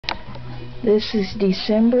This is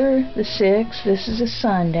December the 6th. This is a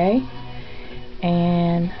Sunday,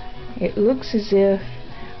 and it looks as if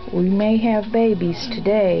we may have babies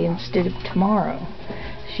today instead of tomorrow.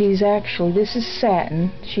 This is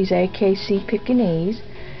Satin. She's AKC Pekingese,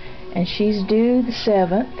 and she's due the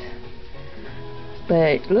 7th, but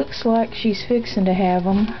it looks like she's fixing to have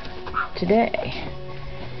them today.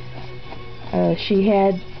 She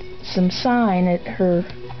had some sign at her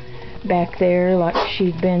back there, like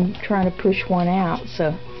she'd been trying to push one out,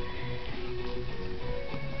 so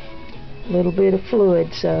a little bit of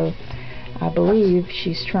fluid, so I believe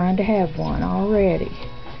she's trying to have one already.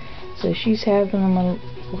 So she's having them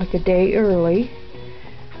like a day early.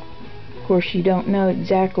 Of course, you don't know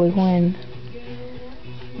exactly when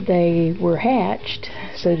they were hatched,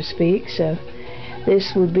 so to speak, so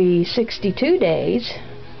this would be 62 days,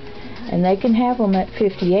 and they can have them at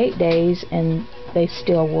 58 days and they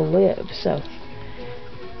still will live. So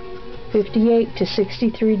 58 to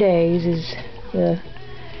 63 days is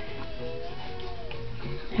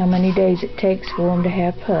how many days it takes for them to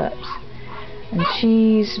have pups. And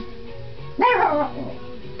she's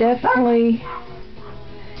definitely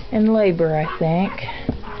in labor, I think.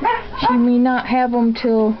 She may not have them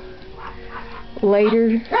till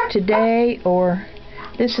later today, or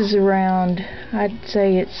this is around, I'd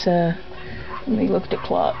say it's let me look at the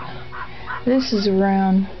clock. This is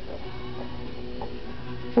around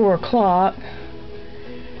 4 o'clock,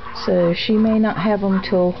 so she may not have them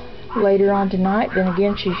till later on tonight. Then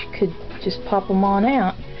again, she could just pop them on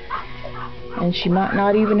out, and she might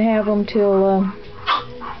not even have them till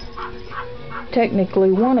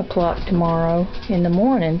technically 1 o'clock tomorrow in the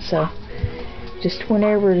morning. So just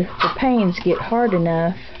whenever the pains get hard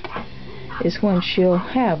enough is when she'll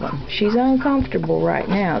have them. She's uncomfortable right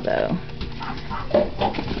now, though.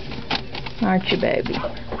 Aren't you, baby?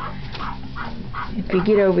 If you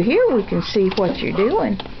get over here, we can see what you're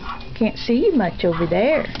doing. Can't see you much over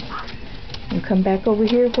there. And come back over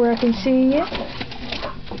here where I can see you.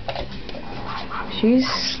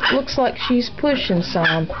 Looks like she's pushing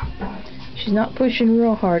some. She's not pushing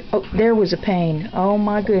real hard. Oh, there was a pain. Oh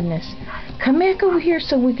my goodness. Come back over here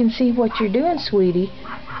so we can see what you're doing, sweetie.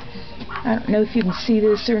 I don't know if you can see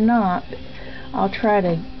this or not, but I'll try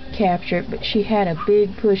to capture it, but she had a big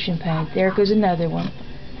pushing pain. There goes another one.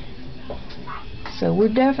 So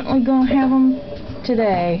we're definitely going to have them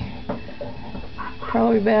today.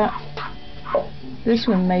 Probably about, this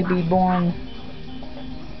one may be born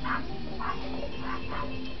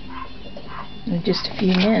in just a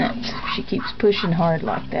few minutes if she keeps pushing hard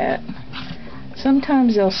like that.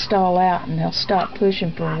 Sometimes they'll stall out and they'll stop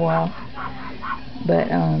pushing for a while, but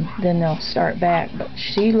then they'll start back. But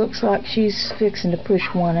she looks like she's fixing to push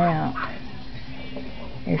one out.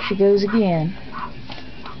 There she goes again.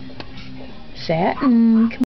 Satin, come